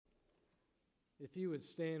if you would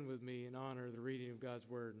stand with me in honor of the reading of God's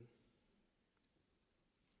Word.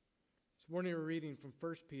 This morning we're reading from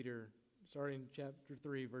 1 Peter, starting chapter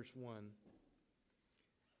 3, verse 1.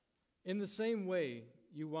 In the same way,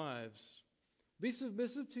 you wives, be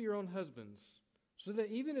submissive to your own husbands, so that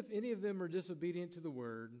even if any of them are disobedient to the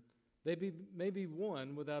word, they may be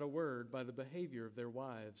won without a word by the behavior of their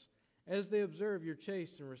wives, as they observe your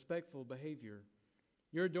chaste and respectful behavior.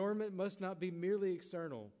 Your adornment must not be merely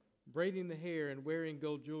external, braiding the hair and wearing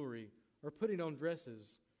gold jewelry, or putting on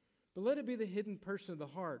dresses, but let it be the hidden person of the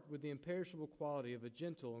heart with the imperishable quality of a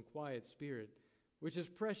gentle and quiet spirit, which is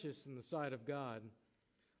precious in the sight of God.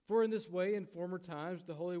 For in this way, in former times,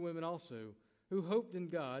 the holy women also, who hoped in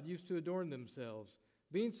God, used to adorn themselves,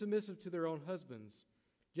 being submissive to their own husbands,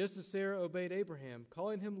 just as Sarah obeyed Abraham,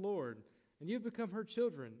 calling him Lord, and you have become her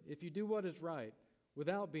children, if you do what is right,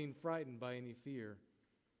 without being frightened by any fear.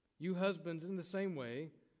 You husbands, in the same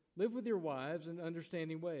way, live with your wives in an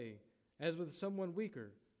understanding way, as with someone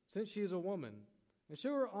weaker, since she is a woman, and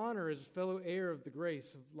show her honor as a fellow heir of the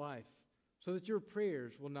grace of life, so that your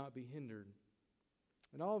prayers will not be hindered.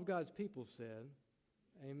 And all of God's people said,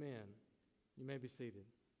 Amen. You may be seated.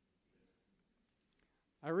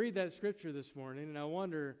 I read that scripture this morning, and I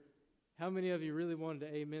wonder how many of you really wanted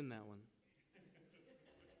to amen that one.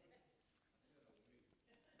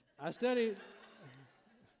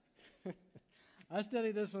 I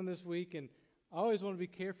studied this one this week, and I always want to be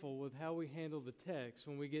careful with how we handle the text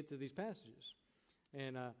when we get to these passages.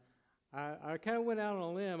 And I kind of went out on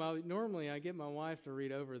a limb. Normally I get my wife to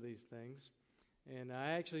read over these things, and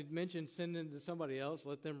I actually mentioned sending it to somebody else,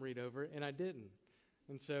 let them read over it, and I didn't.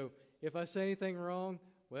 And so if I say anything wrong,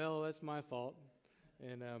 well, that's my fault.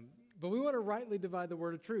 And but we want to rightly divide the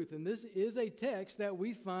word of truth, and this is a text that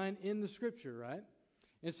we find in the Scripture, right?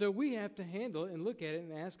 And so we have to handle it and look at it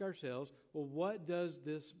and ask ourselves, well, what does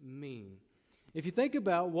this mean? If you think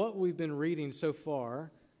about what we've been reading so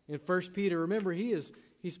far in 1 Peter, remember he's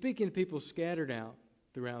speaking to people scattered out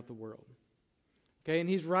throughout the world. Okay, and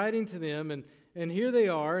he's writing to them, and here they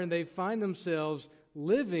are, and they find themselves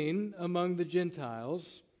living among the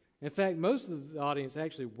Gentiles. In fact, most of the audience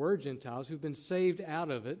actually were Gentiles who've been saved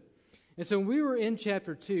out of it. And so when we were in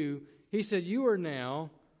chapter 2, he said, you are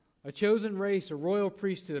now a chosen race, a royal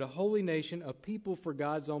priesthood, a holy nation, a people for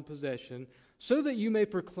God's own possession, so that you may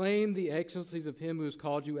proclaim the excellencies of him who has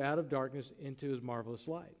called you out of darkness into his marvelous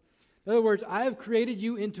light. In other words, I have created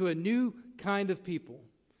you into a new kind of people,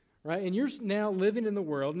 right? And you're now living in the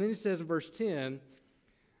world. And then he says in verse 10,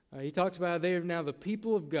 he talks about how they are now the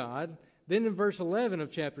people of God. Then in verse 11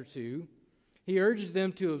 of chapter 2, he urges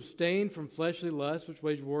them to abstain from fleshly lusts, which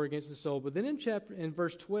wage war against the soul. But then in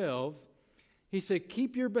verse 12, he said,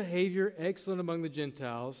 keep your behavior excellent among the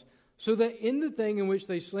Gentiles, so that in the thing in which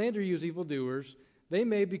they slander you as evildoers, they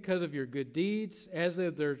may, because of your good deeds, as they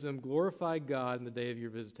observe them, glorify God in the day of your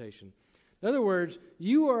visitation. In other words,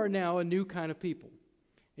 you are now a new kind of people,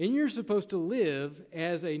 and you're supposed to live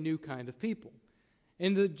as a new kind of people.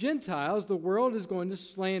 And the Gentiles, the world is going to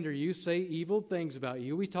slander you, say evil things about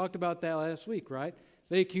you. We talked about that last week, right?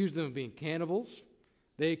 They accuse them of being cannibals.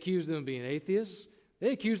 They accuse them of being atheists.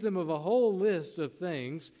 They accuse them of a whole list of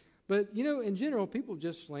things. But, in general, people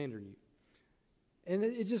just slander you. And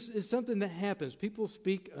it just is something that happens. People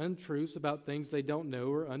speak untruths about things they don't know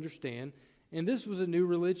or understand. And this was a new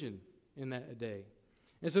religion in that day.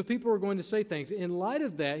 And so people are going to say things. In light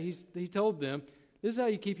of that, he told them, this is how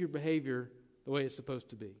you keep your behavior the way it's supposed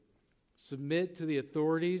to be. Submit to the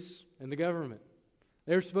authorities and the government.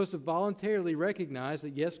 They're supposed to voluntarily recognize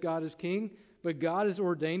that, yes, God is king, but God has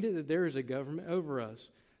ordained it that there is a government over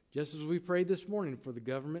us, just as we prayed this morning for the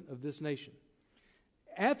government of this nation.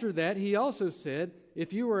 After that, he also said,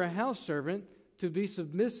 if you were a house servant, to be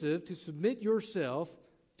submissive, to submit yourself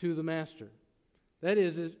to the master. That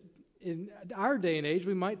is, in our day and age,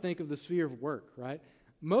 we might think of the sphere of work, right?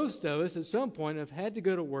 Most of us at some point have had to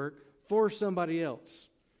go to work for somebody else.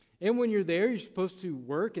 And when you're there, you're supposed to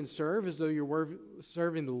work and serve as though you're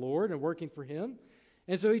serving the Lord and working for him.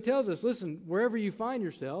 And so he tells us, listen, wherever you find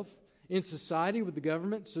yourself in society with the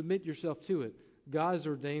government, submit yourself to it. God has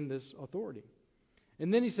ordained this authority.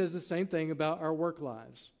 And then he says the same thing about our work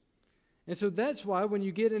lives. And so that's why when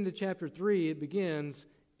you get into chapter 3, it begins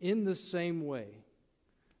in the same way.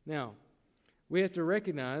 Now, we have to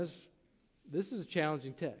recognize this is a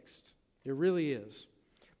challenging text. It really is.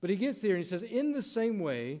 But he gets there and he says, in the same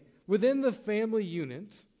way, within the family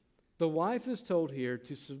unit, the wife is told here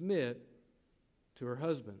to submit to her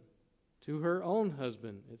husband, to her own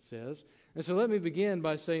husband, it says. And so let me begin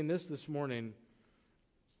by saying this morning.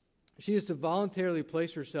 She is to voluntarily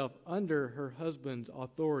place herself under her husband's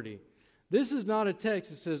authority. This is not a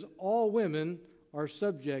text that says all women are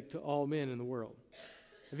subject to all men in the world.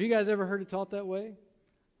 Have you guys ever heard it taught that way?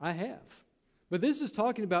 I have. But this is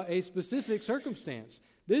talking about a specific circumstance.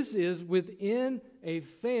 This is within a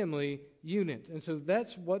family unit. And so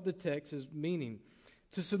that's what the text is meaning.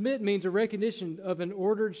 To submit means a recognition of an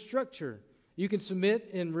ordered structure. You can submit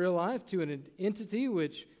in real life to an entity,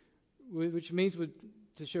 which means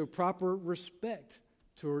to show proper respect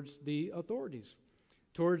towards the authorities,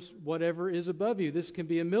 towards whatever is above you. This can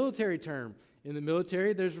be a military term. In the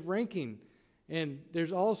military, there's ranking. And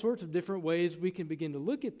there's all sorts of different ways we can begin to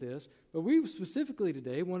look at this. But we specifically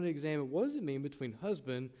today want to examine what does it mean between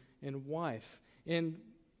husband and wife. And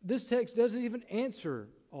this text doesn't even answer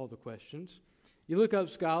all the questions. You look up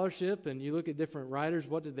scholarship and you look at different writers.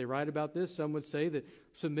 What did they write about this? Some would say that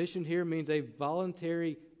submission here means a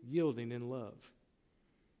voluntary yielding in love.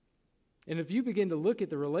 And if you begin to look at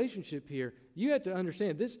the relationship here, you have to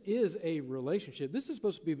understand this is a relationship. This is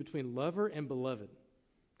supposed to be between lover and beloved.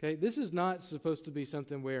 Okay, this is not supposed to be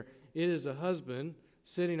something where it is a husband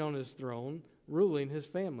sitting on his throne ruling his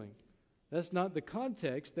family. That's not the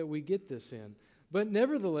context that we get this in. But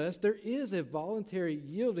nevertheless, there is a voluntary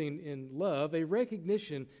yielding in love, a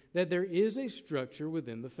recognition that there is a structure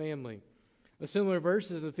within the family. A similar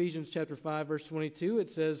verse is in Ephesians chapter 5, verse 22. It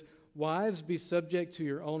says, "Wives, be subject to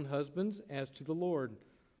your own husbands as to the Lord.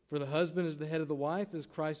 For the husband is the head of the wife, as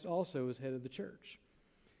Christ also is head of the church."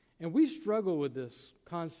 And we struggle with this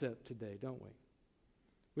concept today, don't we?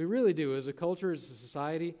 We really do, as a culture, as a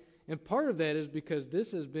society. And part of that is because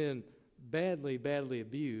this has been badly, badly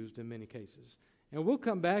abused in many cases. And we'll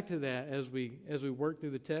come back to that as we work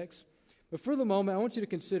through the text. But for the moment, I want you to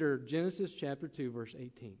consider Genesis chapter 2, verse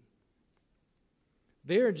 18.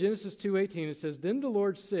 There in Genesis 2:18, it says, "Then the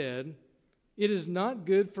Lord said, 'It is not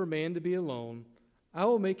good for man to be alone. I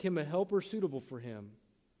will make him a helper suitable for him.'"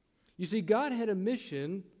 You see, God had a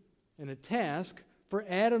mission and a task for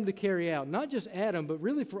Adam to carry out. Not just Adam, but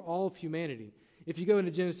really for all of humanity. If you go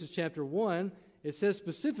into Genesis chapter 1, it says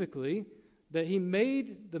specifically that he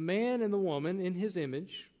made the man and the woman in his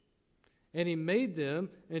image, and he made them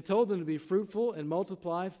and told them to be fruitful and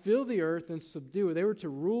multiply, fill the earth and subdue it. They were to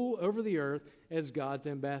rule over the earth as God's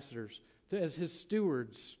ambassadors, as his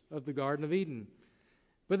stewards of the Garden of Eden.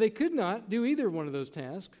 But they could not do either one of those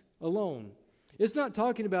tasks alone. It's not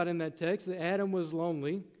talking about in that text that Adam was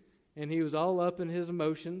lonely and he was all up in his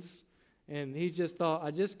emotions and he just thought,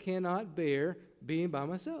 I just cannot bear being by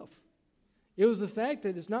myself. It was the fact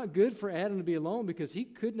that it's not good for Adam to be alone because he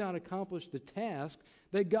could not accomplish the task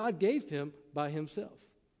that God gave him by himself.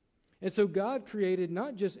 And so God created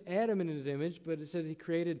not just Adam in his image, but it says he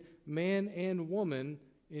created man and woman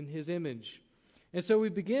in his image. And so we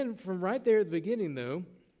begin from right there at the beginning, though,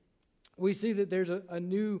 we see that there's a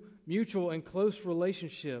new mutual and close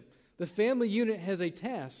relationship. The family unit has a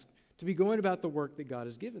task to be going about the work that God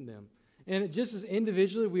has given them. And just as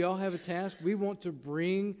individually we all have a task, we want to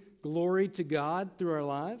bring glory to God through our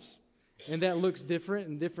lives. And that looks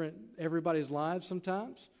different in everybody's lives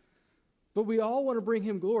sometimes. But we all want to bring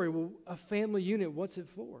him glory. Well, a family unit, what's it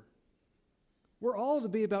for? We're all to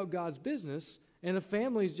be about God's business, and a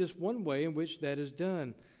family is just one way in which that is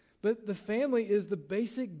done. But the family is the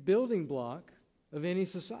basic building block of any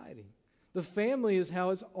society. The family is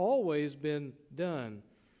how it's always been done.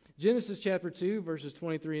 Genesis chapter 2, verses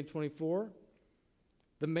 23 and 24.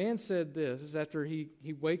 The man said this is after he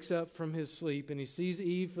wakes up from his sleep and he sees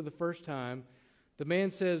Eve for the first time. The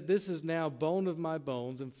man says, "This is now bone of my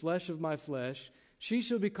bones and flesh of my flesh. She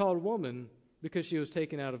shall be called woman because she was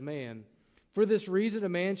taken out of man. For this reason a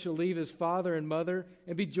man shall leave his father and mother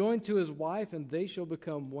and be joined to his wife, and they shall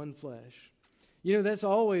become one flesh." You know, that's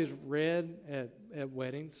always read at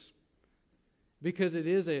weddings because it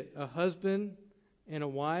is a husband and a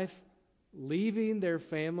wife leaving their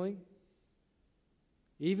family.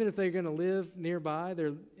 Even if they're going to live nearby,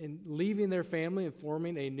 they're leaving their family and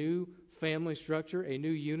forming a new family structure, a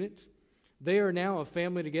new unit. They are now a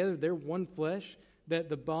family together. They're one flesh. That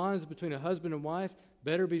the bonds between a husband and wife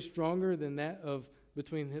better be stronger than that of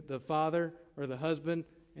between the father or the husband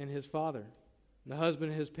and his father, the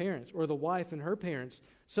husband and his parents, or the wife and her parents.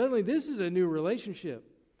 Suddenly, this is a new relationship.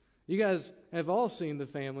 You guys have all seen the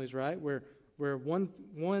families, right, where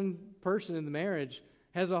one person in the marriage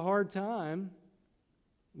has a hard time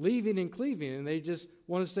leaving and cleaving, and they just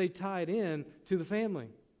want to stay tied in to the family.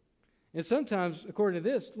 And sometimes, according to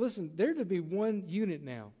this, listen, they're to be one unit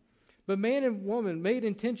now. But man and woman, made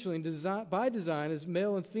intentionally by design as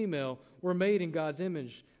male and female, were made in God's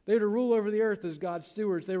image. They were to rule over the earth as God's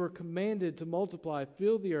stewards. They were commanded to multiply,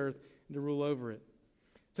 fill the earth, and to rule over it.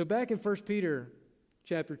 So back in 1 Peter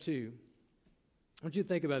chapter 2, I want you to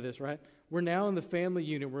think about this, right? We're now in the family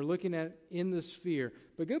unit. We're looking at in the sphere.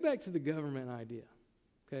 But go back to the government idea,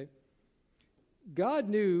 okay? God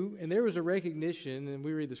knew, and there was a recognition, and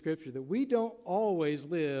we read the scripture, that we don't always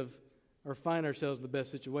live or find ourselves in the best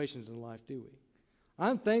situations in life, do we?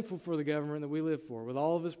 I'm thankful for the government that we live for. With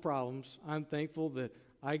all of its problems, I'm thankful that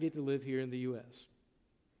I get to live here in the U.S.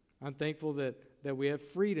 I'm thankful that we have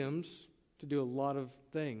freedoms to do a lot of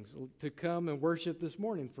things, to come and worship this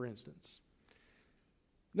morning, for instance.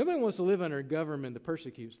 Nobody wants to live under a government that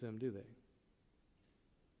persecutes them, do they?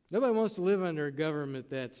 Nobody wants to live under a government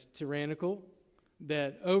that's tyrannical,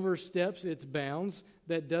 that oversteps its bounds,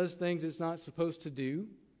 that does things it's not supposed to do.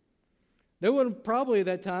 No one probably at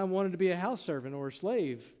that time wanted to be a house servant or a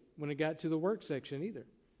slave when it got to the work section either,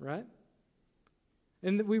 right?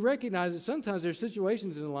 And we recognize that sometimes there are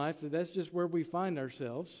situations in life that that's just where we find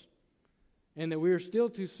ourselves, and that we are still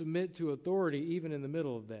to submit to authority even in the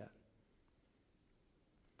middle of that.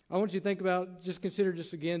 I want you to think about, consider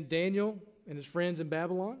again, Daniel and his friends in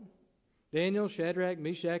Babylon. Daniel, Shadrach,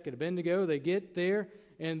 Meshach, and Abednego, they get there,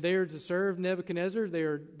 and they're to serve Nebuchadnezzar.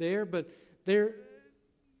 They're there, but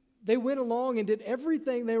they went along and did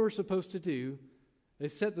everything they were supposed to do,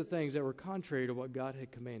 except the things that were contrary to what God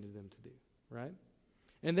had commanded them to do, right?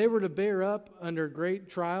 And they were to bear up under great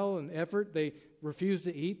trial and effort. They refused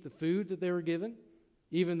to eat the food that they were given,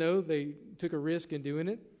 even though they took a risk in doing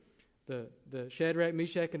it. The Shadrach,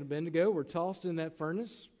 Meshach, and Abednego were tossed in that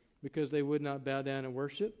furnace because they would not bow down and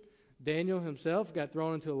worship. Daniel himself got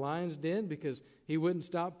thrown into a lion's den because he wouldn't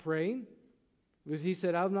stop praying. Because he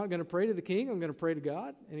said, I'm not going to pray to the king, I'm going to pray to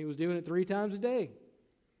God. And he was doing it 3 times a day.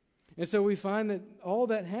 And so we find that all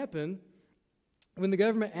that happened when the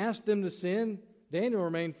government asked them to sin. Daniel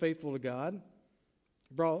remained faithful to God.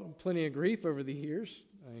 Brought plenty of grief over the years.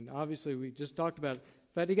 I mean, obviously, we just talked about it.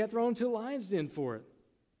 In fact, he got thrown into a lion's den for it.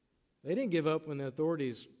 They didn't give up when the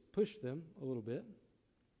authorities pushed them a little bit.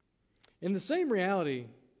 In the same reality,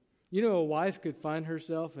 a wife could find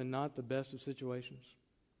herself in not the best of situations.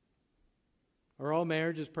 Are all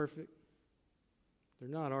marriages perfect? They're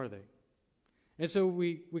not, are they? And so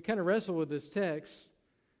we kind of wrestle with this text.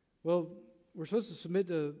 Well, we're supposed to submit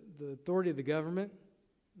to the authority of the government,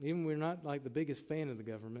 even when we're not like the biggest fan of the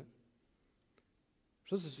government.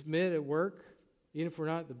 We're supposed to submit at work, even if we're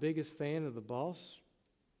not the biggest fan of the boss.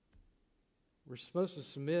 We're supposed to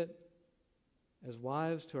submit as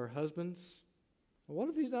wives to our husbands. Well, what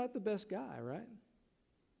if he's not the best guy, right?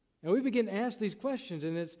 And we begin to ask these questions,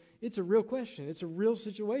 and it's a real question. It's a real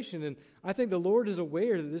situation, and I think the Lord is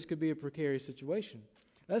aware that this could be a precarious situation.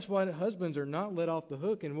 That's why the husbands are not let off the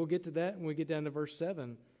hook, and we'll get to that when we get down to verse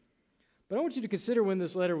 7. But I want you to consider when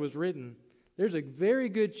this letter was written. There's a very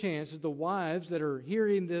good chance that the wives that are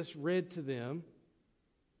hearing this read to them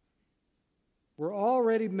were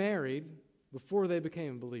already married before they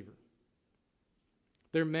became a believer.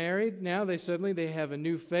 They're married. Now they have a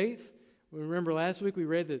new faith. Remember last week we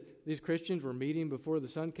read that these Christians were meeting before the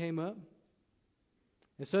sun came up.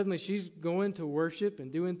 And suddenly she's going to worship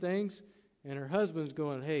and doing things, and her husband's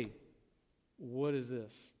going, hey, what is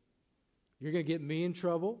this? You're going to get me in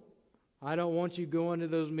trouble. I don't want you going to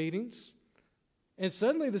those meetings. And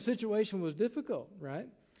suddenly the situation was difficult, right?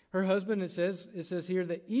 Her husband, it says here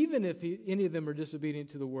that even if any of them are disobedient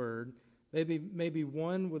to the word, they may be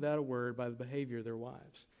won without a word by the behavior of their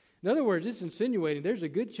wives. In other words, it's insinuating there's a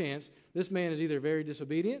good chance this man is either very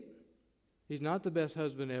disobedient, he's not the best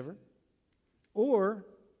husband ever, or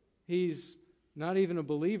he's not even a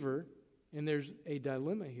believer, and there's a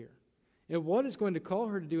dilemma here. And what it's going to call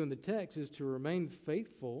her to do in the text is to remain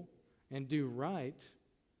faithful and do right,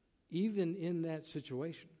 even in that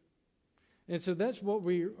situation. And so that's what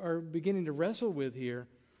we are beginning to wrestle with here.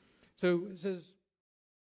 So it says,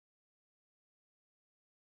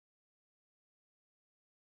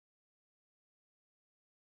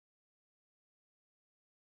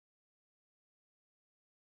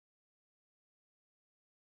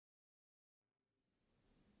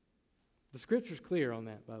 the Scripture's clear on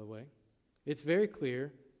that, by the way. It's very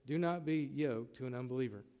clear. Do not be yoked to an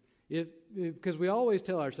unbeliever. Because we always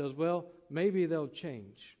tell ourselves, well, maybe they'll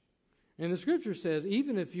change. And the Scripture says,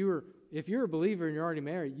 even if you're a believer and you're already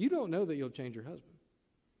married, you don't know that you'll change your husband.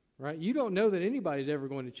 Right? You don't know that anybody's ever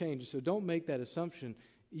going to change, so don't make that assumption.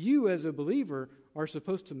 You, as a believer, are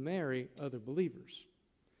supposed to marry other believers.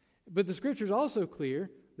 But the Scripture's also clear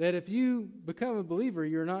that if you become a believer,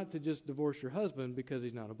 you're not to just divorce your husband because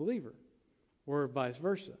he's not a believer, or vice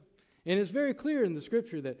versa. And it's very clear in the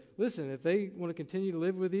Scripture that, listen, if they want to continue to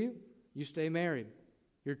live with you, you stay married.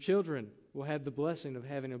 Your children will have the blessing of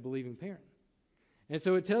having a believing parent. And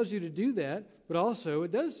so it tells you to do that, but also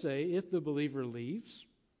it does say if the believer leaves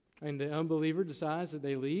and the unbeliever decides that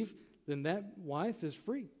they leave, then that wife is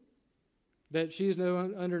free. That she is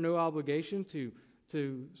under no obligation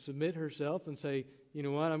to submit herself and say, you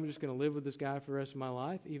know what, I'm just going to live with this guy for the rest of my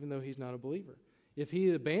life, even though he's not a believer. If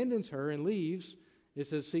he abandons her and leaves, it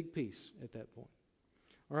says seek peace at that point.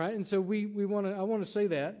 All right, and so I want to say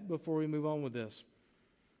that before we move on with this.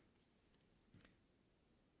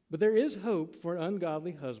 But there is hope for an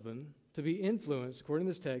ungodly husband to be influenced, according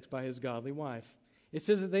to this text, by his godly wife. It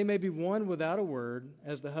says that they may be one without a word,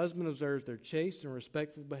 as the husband observes their chaste and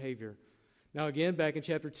respectful behavior. Now again, back in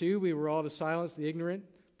chapter 2, we were all to silence the ignorant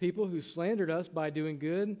people who slandered us by doing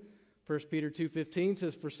good. 1 Peter 2:15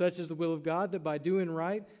 says, for such is the will of God, that by doing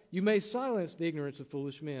right you may silence the ignorance of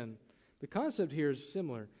foolish men. The concept here is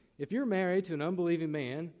similar. If you're married to an unbelieving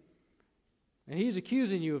man, and he's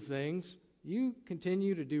accusing you of things, you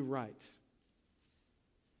continue to do right.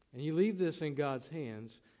 And you leave this in God's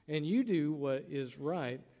hands, and you do what is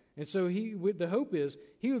right. And so the hope is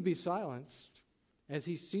he would be silenced as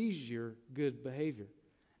he sees your good behavior.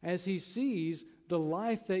 As he sees the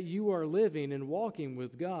life that you are living and walking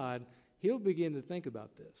with God, he'll begin to think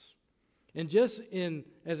about this. And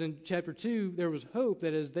as in chapter 2, there was hope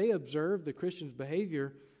that as they observed the Christian's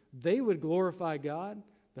behavior, they would glorify God.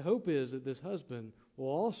 The hope is that this husband will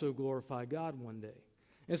also glorify God one day.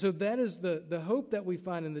 And so that is the hope that we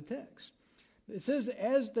find in the text. It says,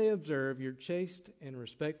 as they observe your chaste and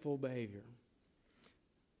respectful behavior.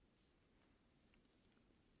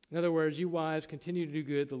 In other words, you wives continue to do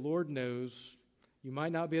good. The Lord knows you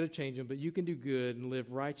might not be able to change them, but you can do good and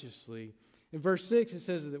live righteously. In verse 6, it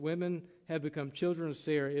says that women have become children of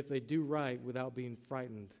Sarah if they do right without being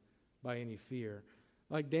frightened by any fear.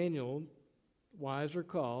 Like Daniel, wives are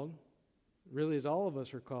called, really as all of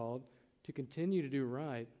us are called, to continue to do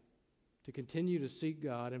right, to continue to seek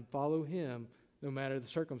God and follow Him no matter the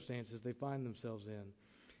circumstances they find themselves in.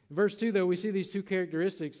 In verse 2, though, we see these two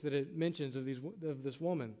characteristics that it mentions of this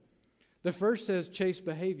woman. The first says chaste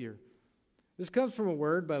behavior. This comes from a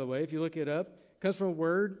word, by the way, if you look it up. It comes from a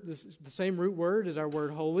word, the same root word as our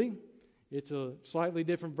word holy. It's a slightly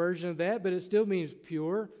different version of that, but it still means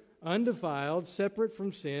pure, undefiled, separate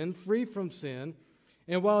from sin, free from sin.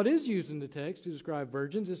 And while it is used in the text to describe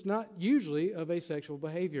virgins, it's not usually of asexual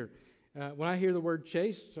behavior. When I hear the word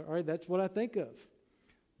chaste, all right, that's what I think of.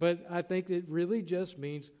 But I think it really just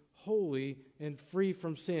means holy and free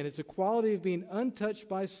from sin. It's a quality of being untouched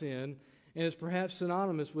by sin, and it's perhaps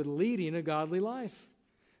synonymous with leading a godly life.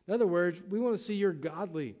 In other words, we want to see your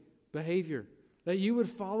godly behavior, that you would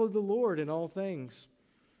follow the Lord in all things.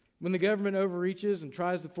 When the government overreaches and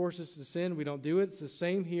tries to force us to sin, we don't do it. It's the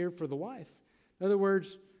same here for the wife. In other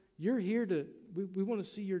words, you're here we want to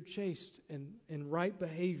see your chaste and right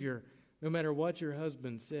behavior no matter what your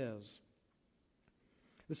husband says.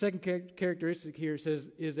 The second characteristic here says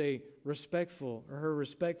is a respectful or her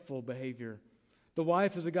respectful behavior. The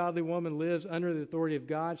wife, as a godly woman, lives under the authority of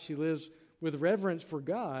God. She lives with reverence for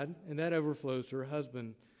God, and that overflows to her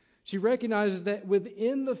husband. She recognizes that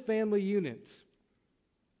within the family unit,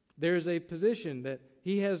 there is a position, that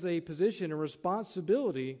he has a position, a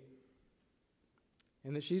responsibility,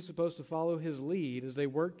 and that she's supposed to follow his lead as they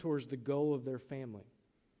work towards the goal of their family.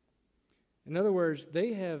 In other words,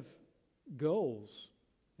 they have goals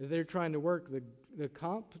that they're trying to work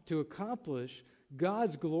to accomplish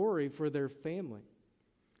God's glory for their family.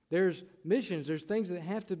 There's missions, there's things that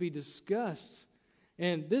have to be discussed.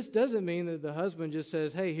 And this doesn't mean that the husband just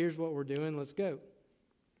says, hey, here's what we're doing, let's go.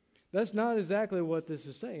 That's not exactly what this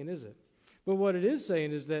is saying, is it? But what it is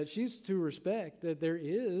saying is that she's to respect that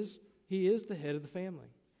he is the head of the family.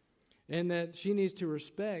 And that she needs to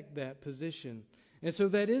respect that position. And so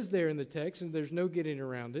that is there in the text, and there's no getting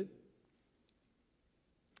around it.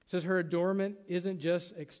 It says her adornment isn't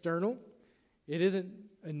just external. It isn't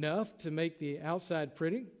enough to make the outside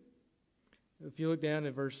pretty. If you look down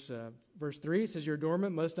at verse 3, it says your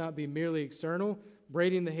adornment must not be merely external,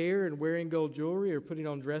 braiding the hair and wearing gold jewelry or putting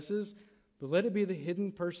on dresses, but let it be the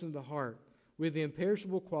hidden person of the heart with the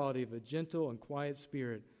imperishable quality of a gentle and quiet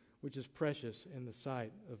spirit, which is precious in the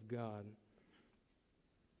sight of God.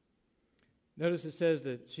 Notice it says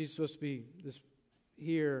that she's supposed to be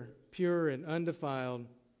here pure and undefiled,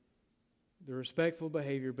 the respectful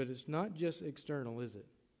behavior, but it's not just external, is it?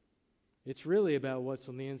 It's really about what's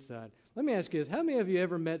on the inside. Let me ask you this. How many of you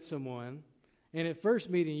ever met someone and at first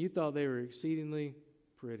meeting you thought they were exceedingly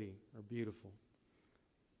pretty or beautiful?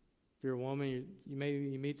 If you're a woman,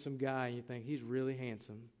 you meet some guy and you think he's really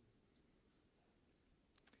handsome.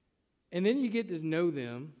 And then you get to know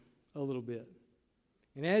them a little bit.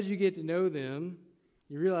 And as you get to know them,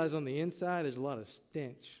 you realize on the inside there's a lot of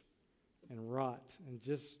stench and rot and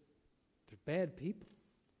just they're bad people.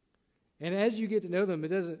 And as you get to know them,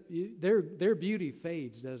 their beauty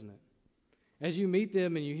fades, doesn't it? As you meet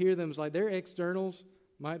them and you hear them, it's like their externals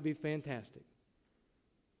might be fantastic.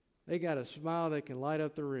 They got a smile that can light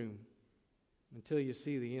up the room until you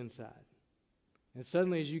see the inside. And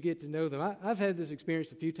suddenly as you get to know them, I've had this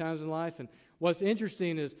experience a few times in life, and what's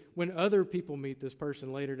interesting is when other people meet this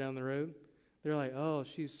person later down the road, they're like, oh,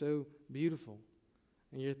 she's so beautiful.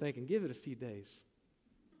 And you're thinking, give it a few days.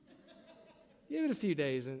 Give it a few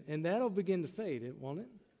days, and that'll begin to fade, won't it?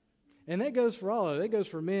 And that goes for all of it. That goes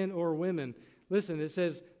for men or women. Listen, it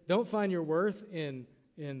says, don't find your worth in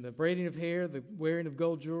the braiding of hair, the wearing of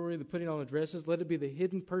gold jewelry, the putting on of dresses. Let it be the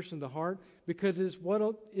hidden person of the heart, because it's what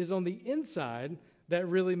is on the inside that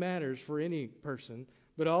really matters for any person,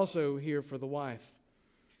 but also here for the wife.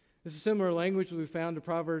 This is similar language that we found in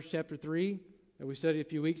Proverbs chapter 3 that we studied a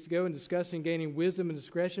few weeks ago in discussing gaining wisdom and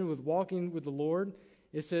discretion with walking with the Lord.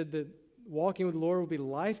 It said that walking with the Lord will be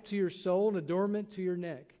life to your soul and adornment to your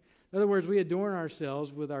neck. In other words, we adorn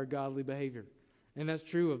ourselves with our godly behavior. And that's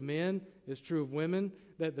true of men, it's true of women,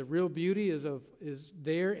 that the real beauty is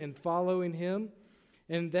there in following Him.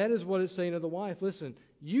 And that is what it's saying to the wife. Listen,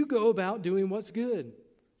 you go about doing what's good.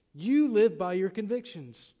 You live by your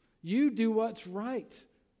convictions. You do what's right.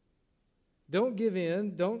 Don't give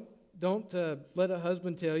in. Don't let a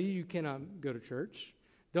husband tell you cannot go to church.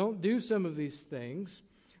 Don't do some of these things.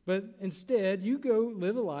 But instead, you go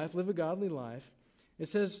live a godly life. It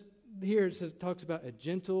says here, it talks about a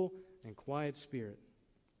gentle and quiet spirit.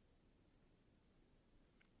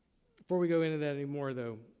 Before we go into that anymore,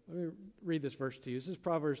 though, let me read this verse to you. This is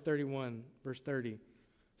Proverbs 31, verse 30. It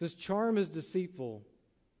says, charm is deceitful,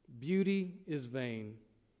 beauty is vain,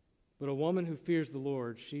 but a woman who fears the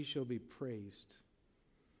Lord, she shall be praised.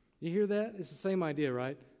 You hear that? It's the same idea,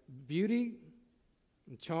 right? Beauty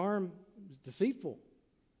and charm is deceitful.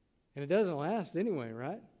 And it doesn't last anyway,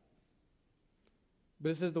 right? But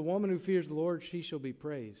it says, the woman who fears the Lord, she shall be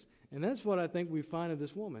praised. And that's what I think we find of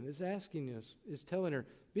this woman. It's asking us, it's telling her,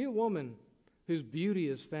 be a woman whose beauty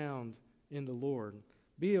is found in the Lord.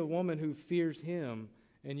 Be a woman who fears Him,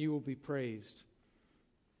 and you will be praised.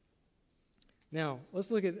 Now, let's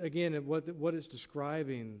look at what it's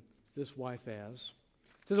describing this wife as.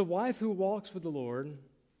 It says, a wife who walks with the Lord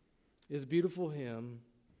is beautiful him.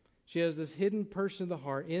 She has this hidden person of the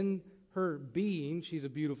heart. In her being, she's a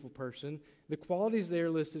beautiful person. The qualities there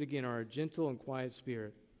listed again are a gentle and quiet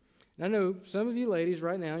spirit. And I know some of you ladies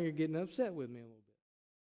right now, you're getting upset with me a little bit.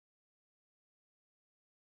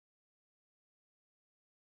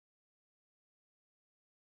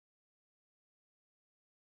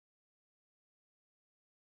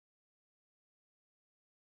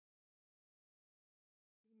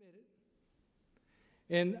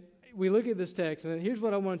 And we look at this text, and here's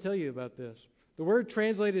what I want to tell you about this. The word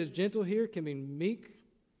translated as gentle here can mean meek.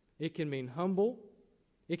 It can mean humble.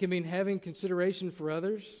 It can mean having consideration for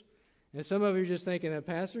others. And some of you are just thinking that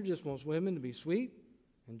pastor just wants women to be sweet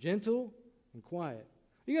and gentle and quiet.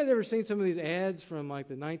 You guys ever seen some of these ads from like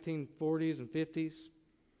the 1940s and 50s?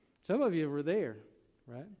 Some of you were there,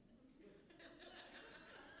 right?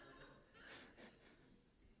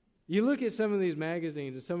 You look at some of these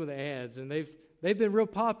magazines and some of the ads, and they've been real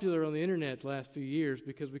popular on the internet the last few years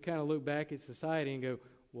because we kind of look back at society and go,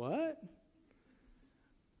 what?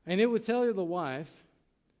 And it would tell the wife,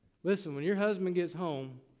 listen, when your husband gets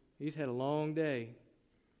home, he's had a long day.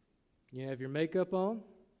 You have your makeup on.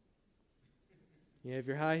 You have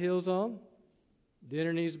your high heels on.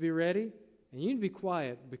 Dinner needs to be ready. And you need to be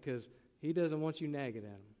quiet because he doesn't want you nagging at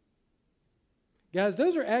him. Guys,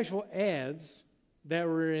 those are actual ads that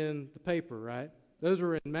were in the paper, right? Those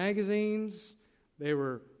were in magazines. They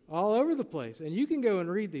were all over the place. And you can go and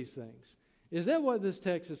read these things. Is that what this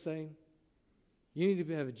text is saying? You need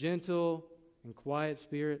to have a gentle and quiet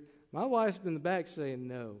spirit. My wife's in the back saying,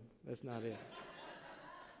 no, that's not it.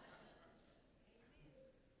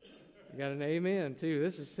 You got an amen,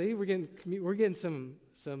 too. We're getting some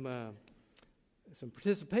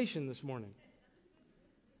participation this morning.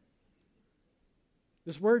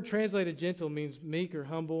 This word translated gentle means meek or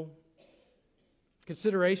humble,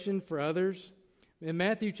 consideration for others. In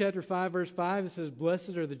Matthew chapter 5, verse 5, it says,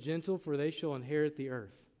 blessed are the gentle, for they shall inherit the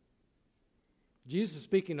earth. Jesus is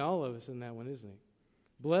speaking to all of us in that one, isn't he?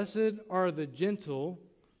 Blessed are the gentle,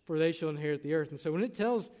 for they shall inherit the earth. And so when it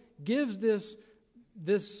gives this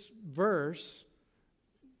verse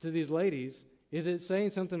to these ladies, is it saying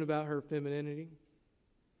something about her femininity?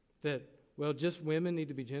 That, well, just women need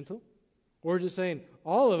to be gentle? Or just saying,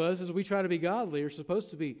 all of us, as we try to be godly, are supposed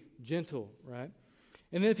to be gentle, right?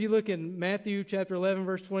 And then if you look in Matthew chapter 11,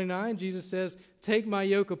 verse 29, Jesus says, take my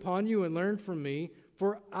yoke upon you and learn from me,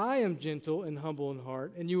 For I am gentle and humble in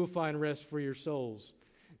heart, and you will find rest for your souls.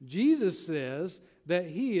 Jesus says that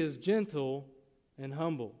he is gentle and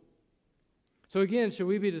humble. So again, should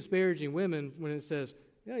we be disparaging women when it says,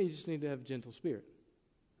 yeah, you just need to have a gentle spirit?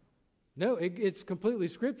 No, it's completely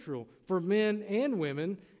scriptural for men and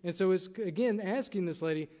women. And so it's, again, asking this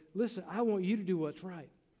lady, listen, I want you to do what's right.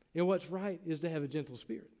 And what's right is to have a gentle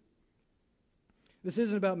spirit. This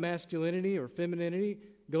isn't about masculinity or femininity.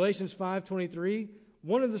 Galatians 5:23,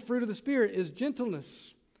 one of the fruit of the Spirit is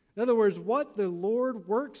gentleness. In other words, what the Lord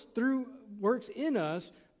works in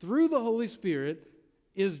us through the Holy Spirit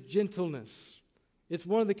is gentleness. It's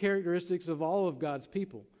one of the characteristics of all of God's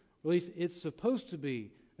people. At least it's supposed to be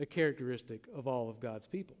a characteristic of all of God's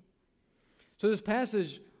people. So this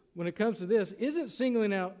passage, when it comes to this, isn't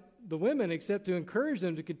singling out the women except to encourage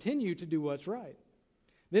them to continue to do what's right.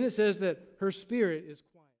 Then it says that her spirit is quiet.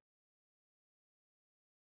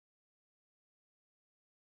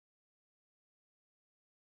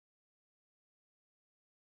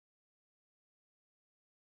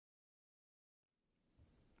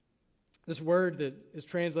 This word that is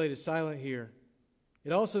translated silent here,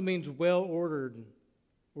 it also means well-ordered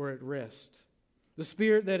or at rest. The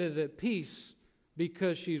spirit that is at peace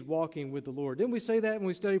because she's walking with the Lord. Didn't we say that when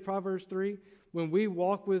we studied Proverbs 3? When we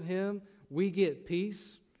walk with him, we get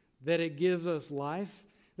peace, that it gives us life,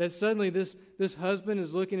 that suddenly this husband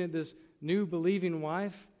is looking at this new believing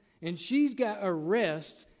wife, and she's got a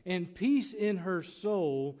rest and peace in her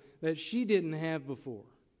soul that she didn't have before.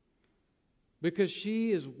 Because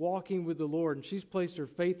she is walking with the Lord, and she's placed her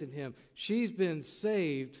faith in him. She's been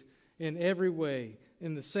saved in every way,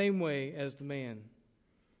 in the same way as the man.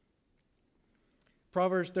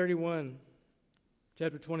 Proverbs 31,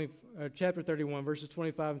 chapter 31, verses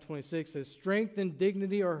 25 and 26 says, strength and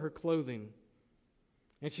dignity are her clothing,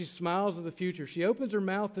 and she smiles at the future. She opens her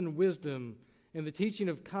mouth in wisdom, and the teaching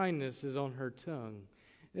of kindness is on her tongue.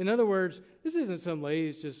 In other words, this isn't some lady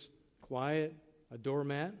who's just quiet, a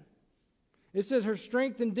doormat. It says her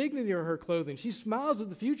strength and dignity are her clothing. She smiles at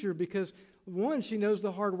the future because, one, she knows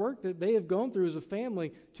the hard work that they have gone through as a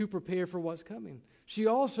family to prepare for what's coming. She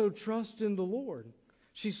also trusts in the Lord.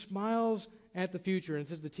 She smiles at the future and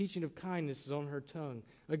says the teaching of kindness is on her tongue.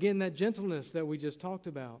 Again, that gentleness that we just talked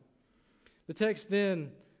about. The text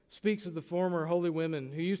then speaks of the former holy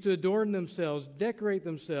women who used to adorn themselves, decorate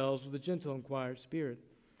themselves with a gentle and quiet spirit.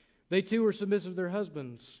 They too were submissive to their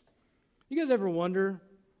husbands. You guys ever wonder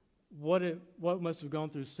what must have gone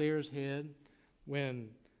through Sarah's head when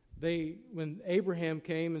Abraham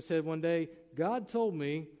came and said one day, God told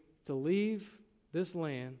me to leave this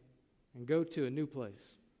land and go to a new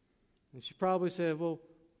place. And she probably said, well,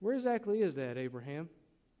 where exactly is that, Abraham?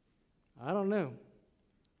 I don't know.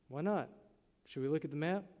 Why not? Should we look at the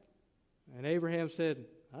map? And Abraham said,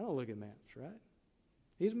 I don't look at maps, right?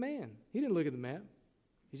 He's a man. He didn't look at the map.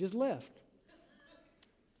 He just left.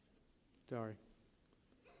 Sorry.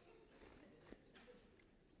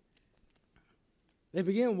 They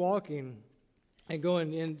began walking and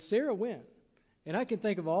going, and Sarah went. And I can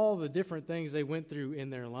think of all the different things they went through in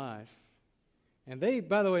their life. And they,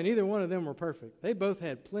 by the way, neither one of them were perfect. They both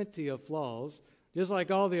had plenty of flaws, just like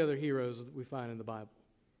all the other heroes that we find in the Bible.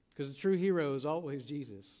 Because the true hero is always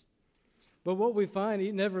Jesus. But what we find,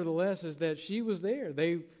 nevertheless, is that she was there.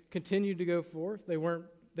 They continued to go forth. They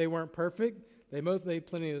weren't perfect. They both made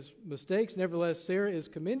plenty of mistakes. Nevertheless, Sarah is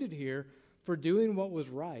commended here for doing what was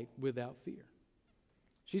right without fear.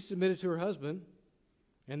 She submitted to her husband,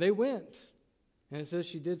 and they went. And it says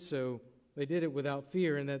she did so. They did it without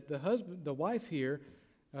fear. And that the wife here,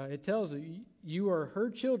 it tells you are her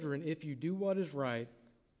children if you do what is right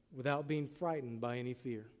without being frightened by any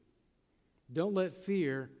fear. Don't let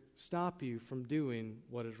fear stop you from doing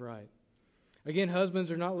what is right. Again,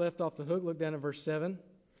 husbands are not left off the hook. Look down at verse 7.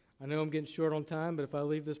 I know I'm getting short on time, but if I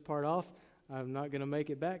leave this part off, I'm not going to make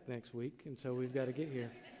it back next week, and so we've got to get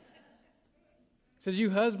here. It says,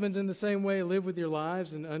 you husbands in the same way live with your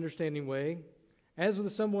lives in an understanding way, as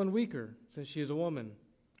with someone weaker, since she is a woman,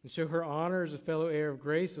 and show her honor as a fellow heir of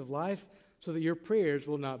grace of life, so that your prayers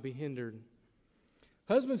will not be hindered.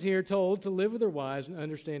 Husbands here are told to live with their wives in an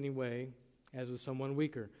understanding way, as with someone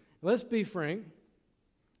weaker. Let's be frank.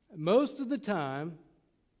 Most of the time,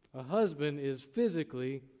 a husband is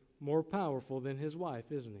physically more powerful than his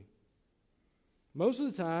wife, isn't he? Most of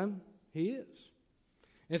the time, he is.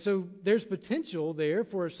 And so there's potential there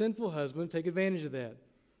for a sinful husband to take advantage of that.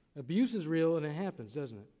 Abuse is real, and it happens,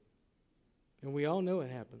 doesn't it? And we all know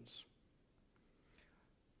it happens.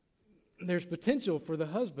 There's potential for the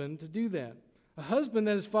husband to do that. A husband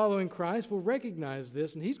that is following Christ will recognize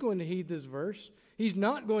this, and he's going to heed this verse. He's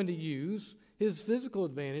not going to use his physical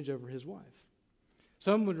advantage over his wife.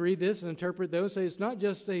 Some would read this and interpret those and say it's not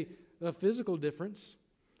just a physical difference.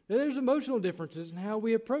 There's emotional differences in how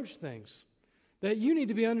we approach things. That you need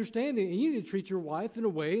to be understanding, and you need to treat your wife in a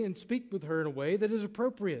way and speak with her in a way that is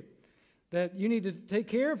appropriate. That you need to take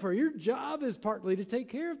care of her. Your job is partly to take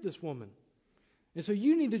care of this woman. And so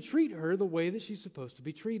you need to treat her the way that she's supposed to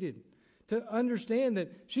be treated. To understand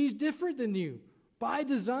that she's different than you. By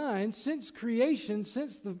design, since creation,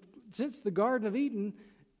 since the Garden of Eden,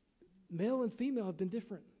 male and female have been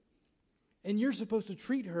different. And you're supposed to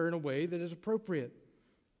treat her in a way that is appropriate.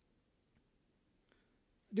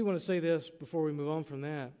 I do want to say this before we move on from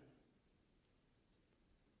that.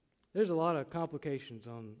 There's a lot of complications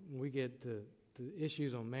when we get to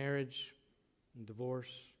issues on marriage and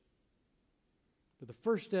divorce. But the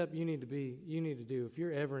first step you need to do if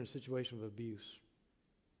you're ever in a situation of abuse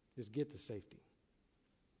is get the safety.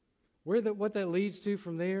 What that leads to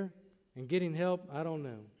from there and getting help, I don't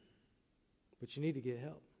know. But you need to get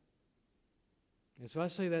help. And so I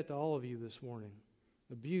say that to all of you this morning.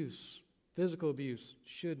 Abuse, physical abuse,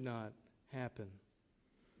 should not happen.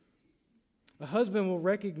 A husband, at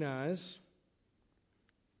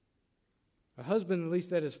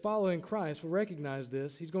least that is following Christ, will recognize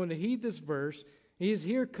this. He's going to heed this verse. He is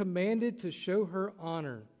here commanded to show her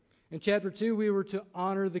honor. In chapter 2, we were to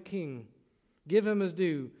honor the king. Give him his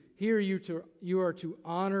due. Here you are to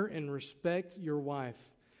honor and respect your wife.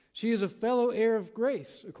 She is a fellow heir of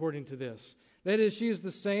grace, according to this. That is, she is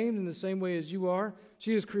the same in the same way as you are.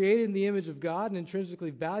 She is created in the image of God and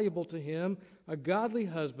intrinsically valuable to him. A godly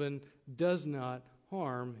husband does not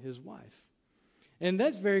harm his wife. And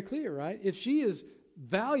that's very clear, right? If she is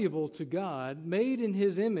valuable to God, made in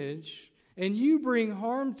his image, and you bring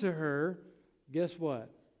harm to her, guess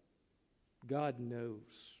what? God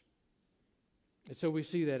knows. And so we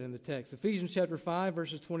see that in the text. Ephesians chapter 5,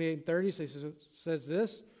 verses 28 and 30 says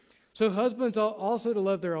this. So husbands ought also to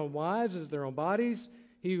love their own wives as their own bodies.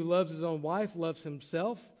 He who loves his own wife loves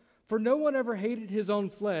himself. For no one ever hated his own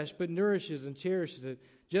flesh, but nourishes and cherishes it,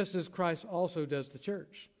 just as Christ also does the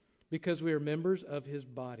church, because we are members of his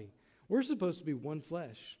body. We're supposed to be one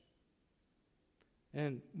flesh.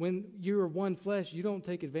 And when you are one flesh, you don't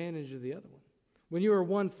take advantage of the other one. When you are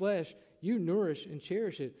one flesh, you nourish and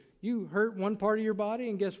cherish it. You hurt one part of your body,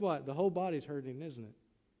 and guess what? The whole body's hurting, isn't it?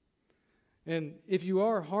 And if you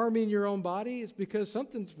are harming your own body, it's because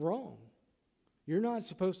something's wrong. You're not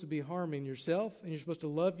supposed to be harming yourself, and you're supposed to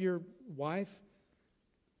love your wife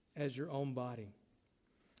as your own body.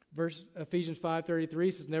 Ephesians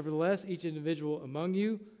 5:33 says, nevertheless, each individual among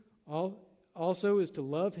you also is to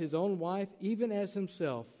love his own wife even as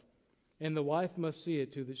himself, and the wife must see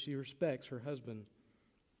it too that she respects her husband.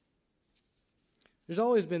 There's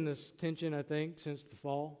always been this tension, I think, since the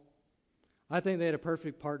fall. I think they had a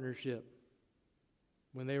perfect partnership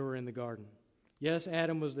when they were in the garden. Yes,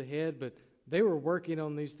 Adam was the head, but they were working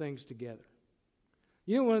on these things together.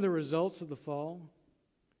 You know one of the results of the fall?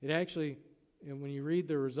 And when you read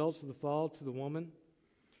the results of the fall to the woman,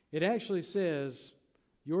 it actually says,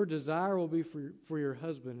 your desire will be for your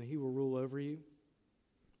husband, and he will rule over you.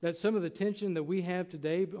 That some of the tension that we have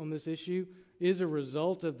today on this issue is a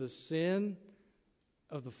result of the sin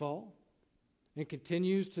of the fall and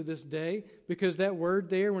continues to this day, because that word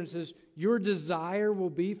there, when it says your desire will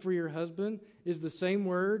be for your husband, is the same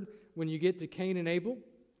word when you get to Cain and Abel. It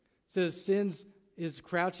says sin is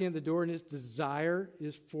crouching at the door and its desire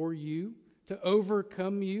is for you, to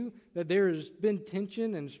overcome you, that there has been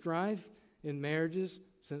tension and strife in marriages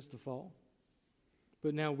since the fall.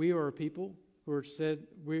 But now we are a people who are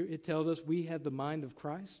it tells us we have the mind of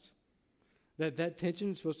Christ, that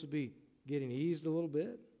tension is supposed to be getting eased a little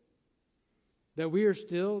bit. That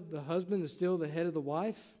the husband is still the head of the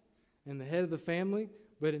wife and the head of the family,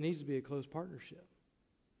 but it needs to be a close partnership.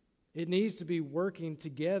 It needs to be working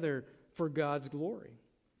together for God's glory.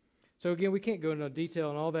 So again, we can't go into detail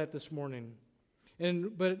on all that this morning.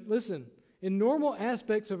 But listen, in normal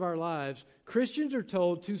aspects of our lives, Christians are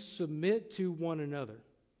told to submit to one another.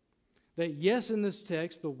 That yes, in this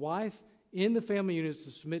text, the wife in the family unit is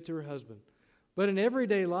to submit to her husband. But in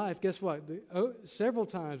everyday life, guess what? Several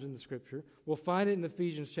times in the Scripture, we'll find it in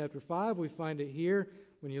Ephesians chapter 5. We find it here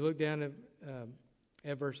when you look down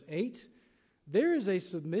at verse 8. There is a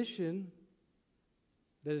submission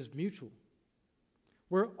that is mutual,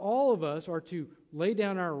 where all of us are to lay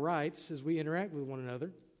down our rights as we interact with one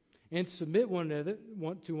another and submit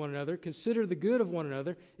to one another, consider the good of one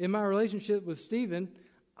another. In my relationship with Stephen,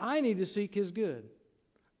 I need to seek his good.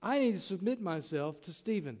 I need to submit myself to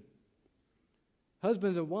Stephen.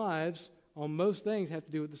 Husbands and wives, on most things, have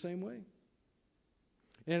to do it the same way.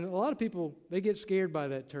 And a lot of people, they get scared by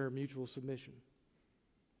that term, mutual submission.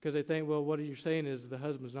 because they think, well, what you're saying is the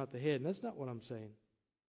husband's not the head. And that's not what I'm saying.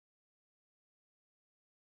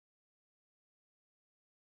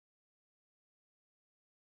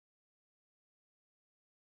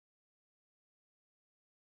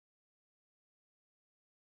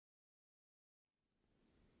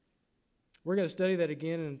 We're going to study that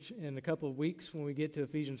again in a couple of weeks when we get to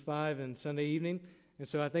Ephesians 5 and Sunday evening. And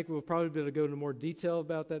so I think we'll probably be able to go into more detail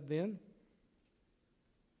about that then.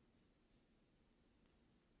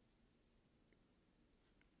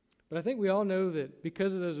 But I think we all know that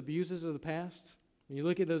because of those abuses of the past, when you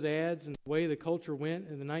look at those ads and the way the culture went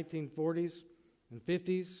in the 1940s and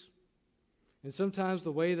 50s, and sometimes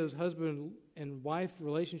the way those husband and wife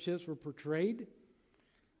relationships were portrayed,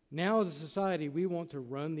 now as a society we want to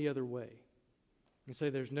run the other way and say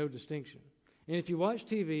there's no distinction. And if you watch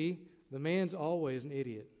TV, the man's always an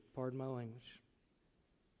idiot, pardon my language.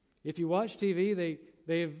 If you watch TV,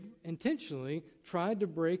 they have intentionally tried to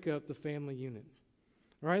break up the family unit.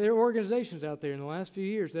 All right, there are organizations out there in the last few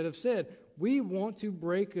years that have said, we want to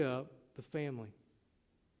break up the family.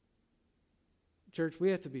 Church,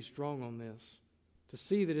 we have to be strong on this, to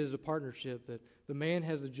see that it is a partnership, that the man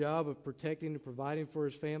has the job of protecting and providing for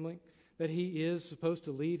his family, that he is supposed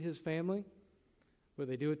to lead his family, but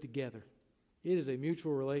they do it together. It is a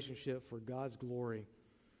mutual relationship for God's glory.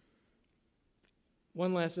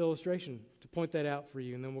 One last illustration to point that out for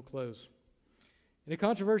you, and then we'll close. In a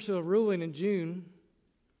controversial ruling in June,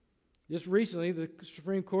 just recently, the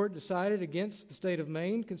Supreme Court decided against the state of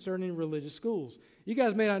Maine concerning religious schools. You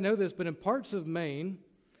guys may not know this, but in parts of Maine,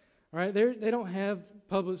 all right, they don't have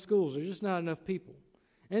public schools. There's just not enough people.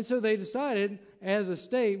 And so they decided, as a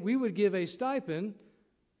state, we would give a stipend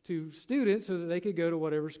to students so that they could go to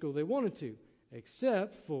whatever school they wanted to,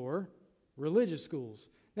 except for religious schools.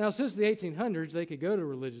 Now, since the 1800s, they could go to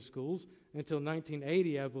religious schools. Until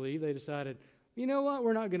 1980, I believe, they decided, you know what,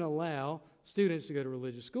 we're not going to allow students to go to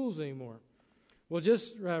religious schools anymore. Well,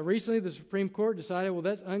 just recently, the Supreme Court decided, well,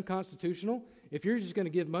 that's unconstitutional. If you're just going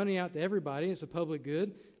to give money out to everybody, it's a public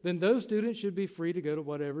good, then those students should be free to go to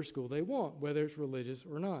whatever school they want, whether it's religious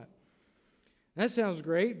or not. That sounds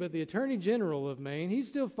great, but the Attorney General of Maine, he's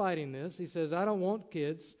still fighting this. He says, I don't want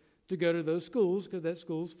kids to go to those schools because that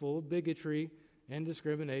school's full of bigotry and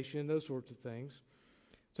discrimination, those sorts of things.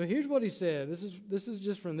 So here's what he said. This is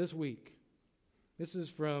just from this week. This is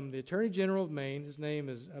from the Attorney General of Maine. His name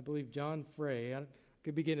is, I believe, John Frey. I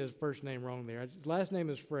could be getting his first name wrong there. His last name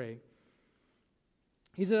is Frey.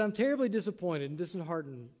 He said, I'm terribly disappointed and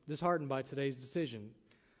disheartened by today's decision.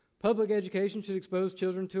 Public education should expose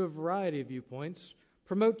children to a variety of viewpoints,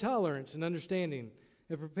 promote tolerance and understanding,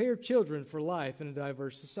 and prepare children for life in a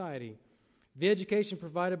diverse society. The education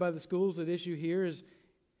provided by the schools at issue here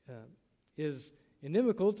is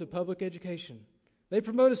inimical to public education. They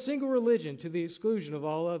promote a single religion to the exclusion of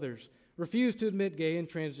all others, refuse to admit gay and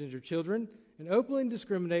transgender children, and openly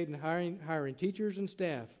discriminate in hiring teachers and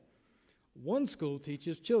staff. One school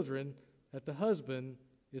teaches children that the husband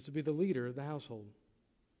is to be the leader of the household.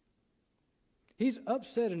 He's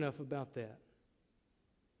upset enough about that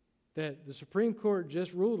the Supreme Court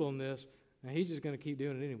just ruled on this, and he's just going to keep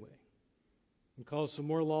doing it anyway and cause some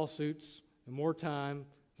more lawsuits and more time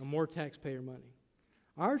and more taxpayer money.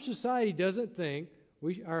 Our society doesn't think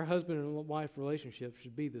our husband and wife relationship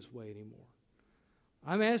should be this way anymore.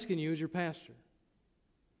 I'm asking you as your pastor,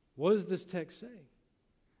 what does this text say?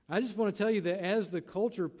 I just want to tell you that as the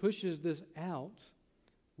culture pushes this out,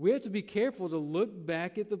 we have to be careful to look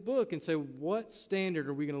back at the book and say, what standard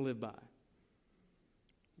are we going to live by?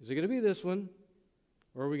 Is it going to be this one,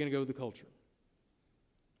 or are we going to go with the culture?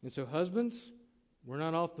 And so husbands, we're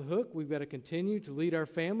not off the hook. We've got to continue to lead our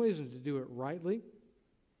families and to do it rightly.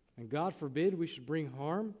 And God forbid we should bring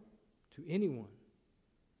harm to anyone.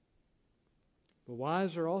 But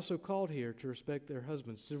wives are also called here to respect their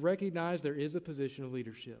husbands, to recognize there is a position of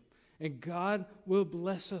leadership. And God will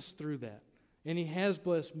bless us through that. And He has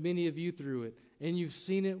blessed many of you through it. And you've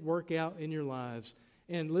seen it work out in your lives.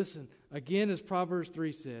 And listen, again, as Proverbs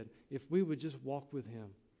 3 said, if we would just walk with Him,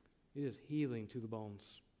 it is healing to the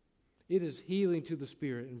bones. It is healing to the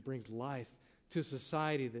spirit and brings life to a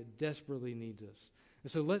society that desperately needs us.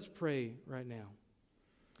 And so let's pray right now.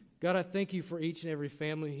 God, I thank you for each and every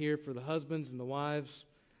family here, for the husbands and the wives.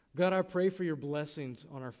 God, I pray for your blessings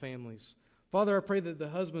on our families. Father, I pray that the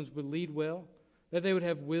husbands would lead well, that they would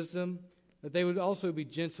have wisdom, that they would also be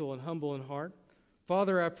gentle and humble in heart.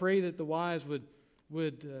 Father, I pray that the wives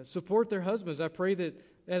would support their husbands. I pray that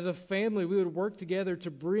as a family we would work together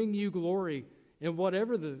to bring you glory in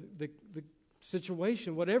whatever the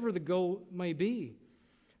situation, whatever the goal may be.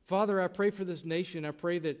 Father, I pray for this nation. I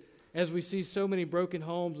pray that as we see so many broken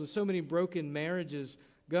homes and so many broken marriages,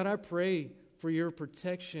 God, I pray for your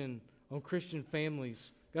protection on Christian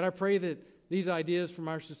families. God, I pray that these ideas from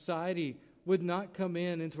our society would not come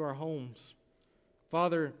into our homes.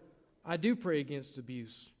 Father, I do pray against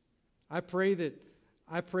abuse. I pray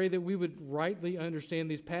that we would rightly understand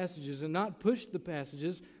these passages and not push the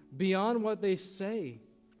passages beyond what they say.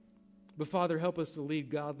 But Father, help us to lead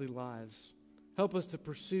godly lives. Help us to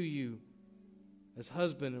pursue you as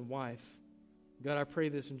husband and wife. God, I pray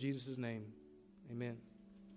this in Jesus' name. Amen.